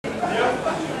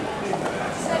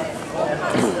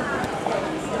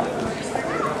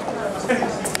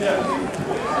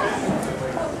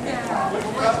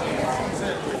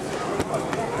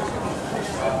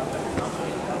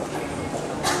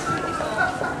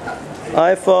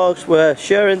Hi folks, we're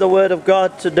sharing the Word of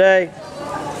God today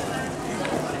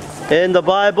in the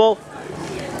Bible.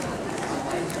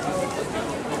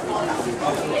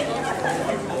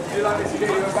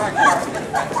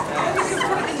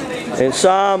 In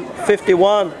Psalm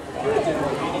 51.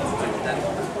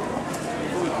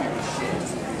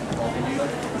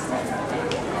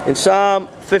 In Psalm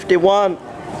 51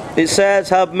 it says,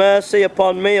 "Have mercy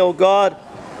upon me, O God,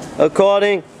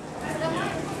 according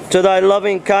to thy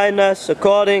loving kindness,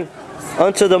 according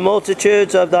unto the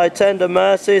multitudes of thy tender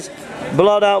mercies,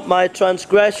 blot out my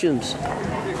transgressions."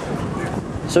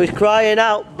 So he's crying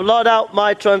out, blot out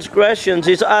my transgressions.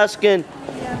 He's asking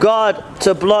God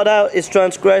to blot out his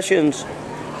transgressions.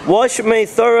 "Wash me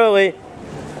thoroughly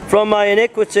from my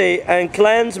iniquity and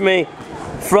cleanse me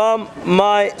from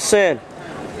my sin.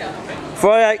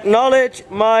 For I acknowledge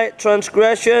my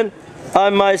transgression,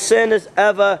 and my sin is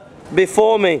ever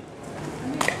before me.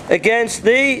 Against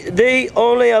thee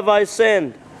only have I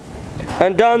sinned,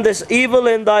 and done this evil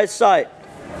in thy sight,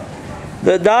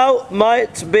 that thou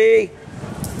mightst be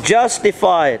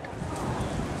justified.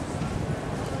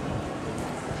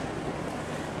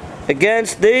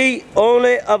 Against thee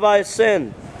only have I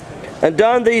sinned, and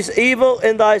done these evil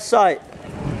in thy sight,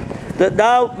 that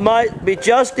thou might be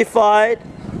justified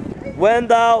when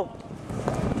thou..."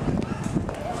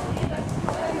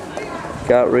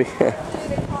 Can't read.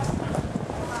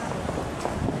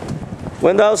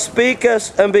 "When thou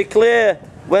speakest, and be clear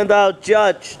when thou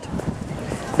judgest.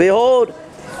 Behold,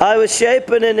 I was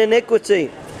shapen in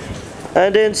iniquity,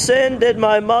 and in sin did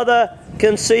my mother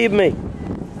conceive me.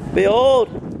 Behold,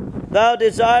 thou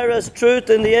desirest truth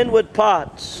in the inward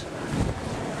parts.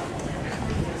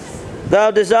 Thou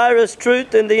desirest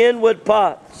truth in the inward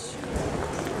parts.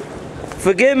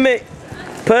 Forgive me,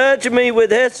 purge me with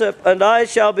hyssop, and I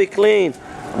shall be clean.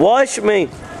 Wash me,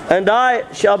 and I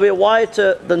shall be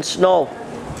whiter than snow."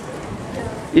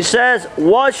 He says,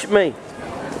 "Wash me,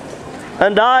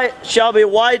 and I shall be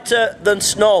whiter than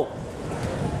snow."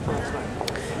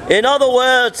 In other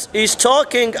words, he's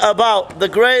talking about the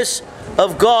grace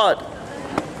of God.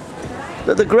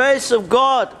 That the grace of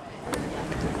God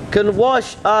can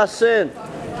wash our sin.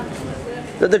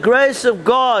 That the grace of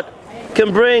God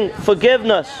can bring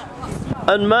forgiveness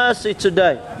and mercy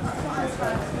today.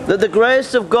 That the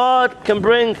grace of God can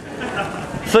bring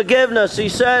forgiveness. He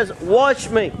says, "Wash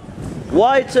me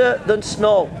whiter than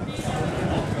snow."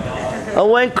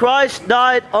 And when Christ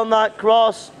died on that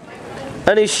cross,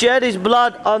 and he shed his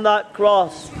blood on that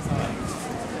cross,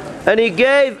 and he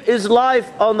gave his life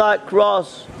on that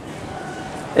cross,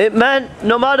 it meant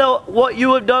no matter what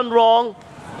you have done wrong,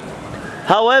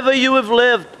 however you have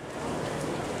lived,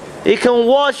 he can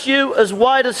wash you as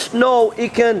white as snow. He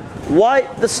can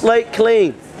wipe the slate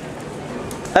clean,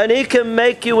 and he can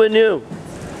make you anew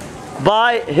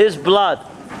by his blood.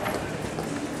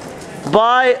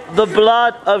 By the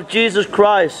blood of Jesus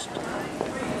Christ.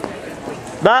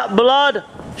 That blood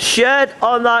shed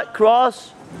on that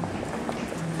cross,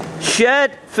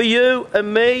 shed for you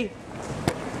and me,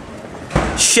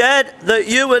 shed that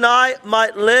you and I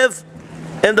might live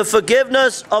in the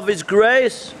forgiveness of his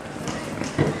grace,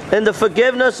 in the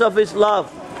forgiveness of his love.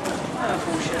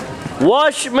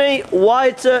 "Wash me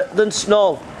whiter than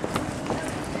snow."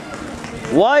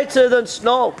 Whiter than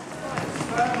snow.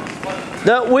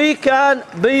 That we can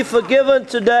be forgiven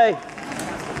today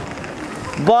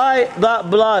by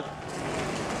that blood.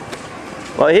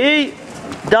 For he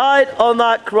died on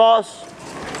that cross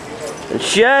and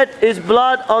shed his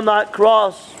blood on that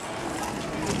cross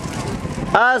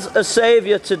as a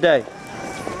Savior today.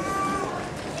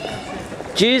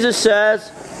 Jesus says,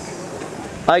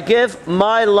 "I give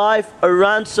my life a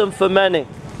ransom for many."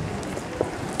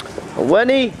 When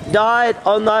he died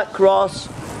on that cross,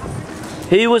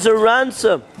 he was a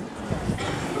ransom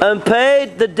and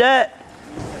paid the debt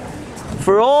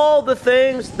for all the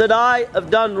things that I have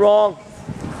done wrong.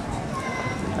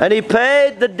 And he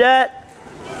paid the debt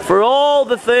for all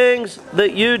the things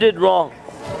that you did wrong.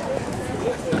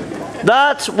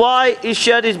 That's why he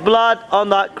shed his blood on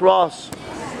that cross.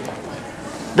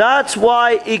 That's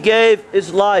why he gave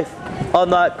his life on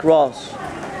that cross.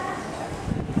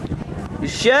 He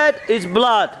shed his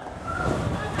blood.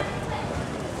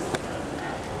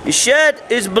 He shed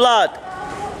his blood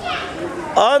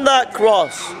on that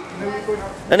cross.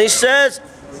 And he says,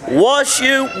 "Wash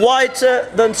you whiter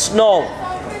than snow."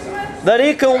 That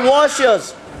he can wash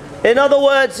us. In other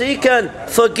words, he can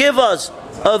forgive us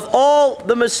of all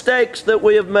the mistakes that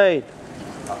we have made.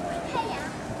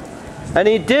 And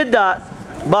he did that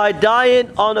by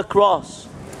dying on a cross.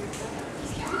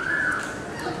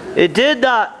 He did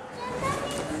that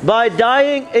by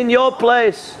dying in your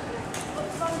place.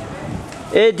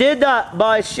 He did that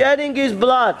by shedding his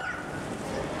blood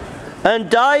and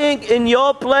dying in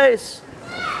your place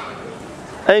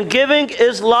and giving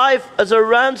his life as a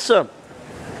ransom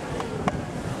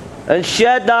and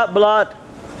shed that blood.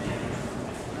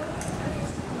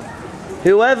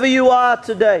 Whoever you are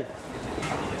today,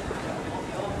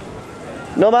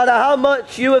 no matter how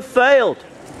much you have failed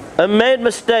and made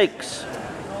mistakes,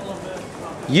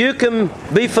 you can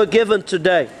be forgiven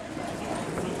today.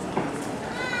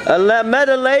 I met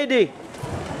a lady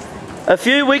a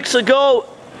few weeks ago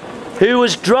who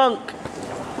was drunk,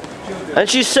 and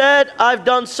she said, I've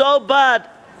done so bad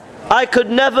I could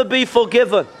never be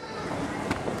forgiven.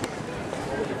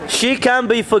 She can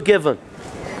be forgiven,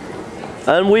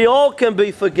 and we all can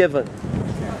be forgiven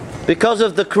because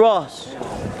of the cross,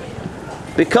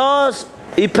 because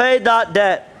he paid that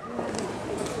debt.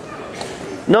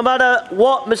 No matter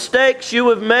what mistakes you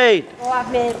have made,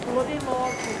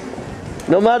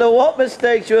 no matter what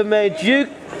mistakes you have made, you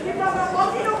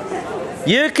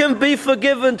can be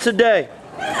forgiven today.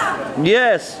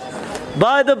 Yes,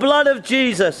 by the blood of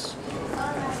Jesus.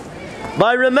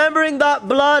 By remembering that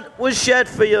blood was shed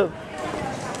for you.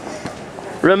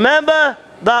 Remember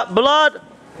that blood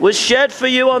was shed for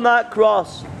you on that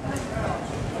cross.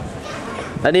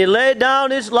 And he laid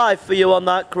down his life for you on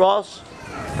that cross.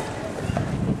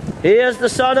 He is the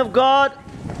Son of God,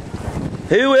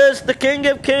 who is the King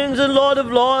of Kings and Lord of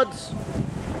Lords.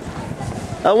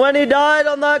 And when he died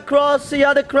on that cross, he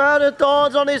had a crown of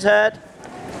thorns on his head.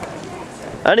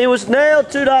 And he was nailed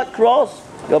to that cross.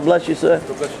 God bless you, sir.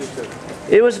 God bless you, sir.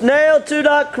 He was nailed to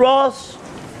that cross.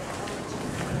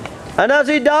 And as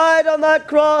he died on that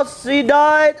cross, he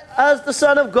died as the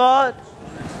Son of God.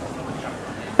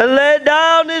 And laid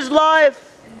down his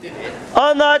life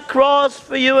on that cross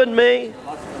for you and me.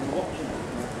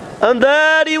 And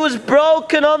then he was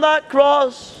broken on that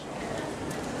cross.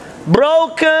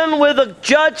 Broken with a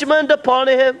judgment upon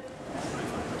him.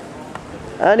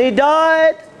 And he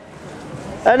died.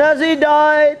 And as he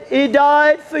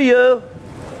died for you.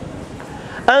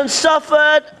 And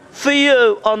suffered for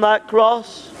you on that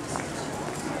cross.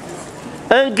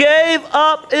 And gave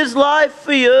up his life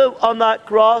for you on that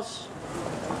cross.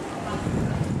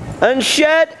 And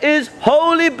shed his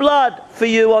holy blood for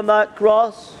you on that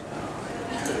cross.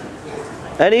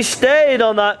 And he stayed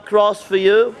on that cross for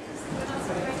you.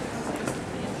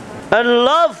 And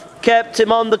love kept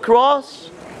him on the cross.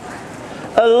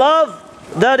 A love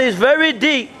that is very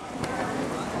deep.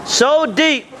 So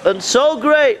deep and so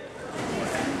great.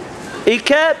 He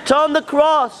kept on the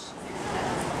cross.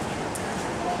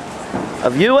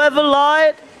 Have you ever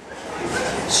lied?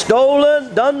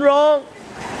 Stolen? Done wrong?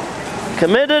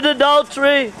 Committed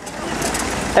adultery?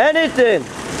 Anything?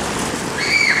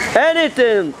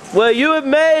 Anything where you have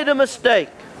made a mistake?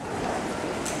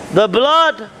 The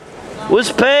blood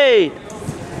was paid.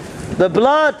 The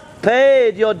blood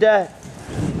paid your debt.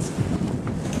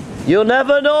 You'll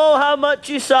never know how much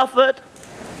he suffered,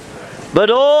 but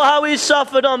oh, how he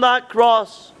suffered on that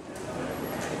cross.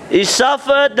 He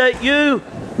suffered that you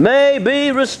may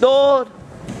be restored,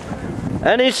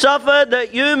 and he suffered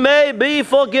that you may be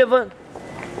forgiven.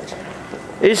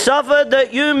 He suffered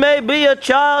that you may be a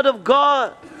child of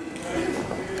God.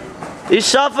 He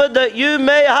suffered that you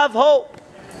may have hope.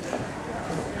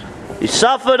 He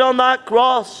suffered on that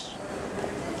cross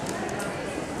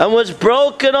and was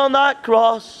broken on that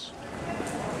cross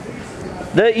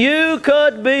that you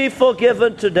could be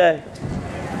forgiven today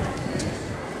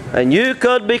and you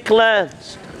could be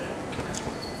cleansed.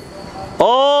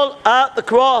 All at the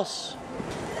cross.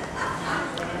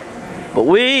 But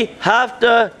we have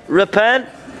to repent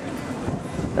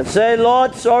and say,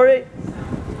 Lord, sorry.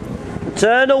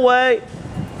 Turn away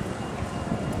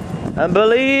and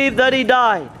believe that he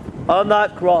died on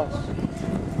that cross.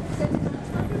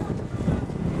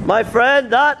 My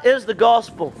friend, that is the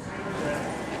gospel.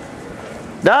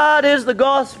 That is the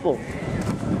gospel.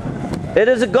 It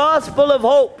is a gospel of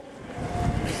hope.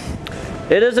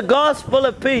 It is a gospel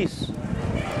of peace.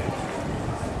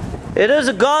 It is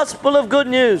a gospel of good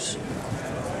news.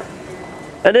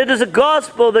 And it is a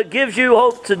gospel that gives you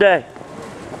hope today.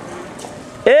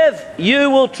 If you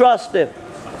will trust him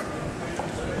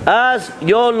as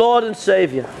your Lord and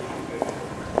Savior.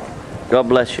 God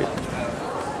bless you.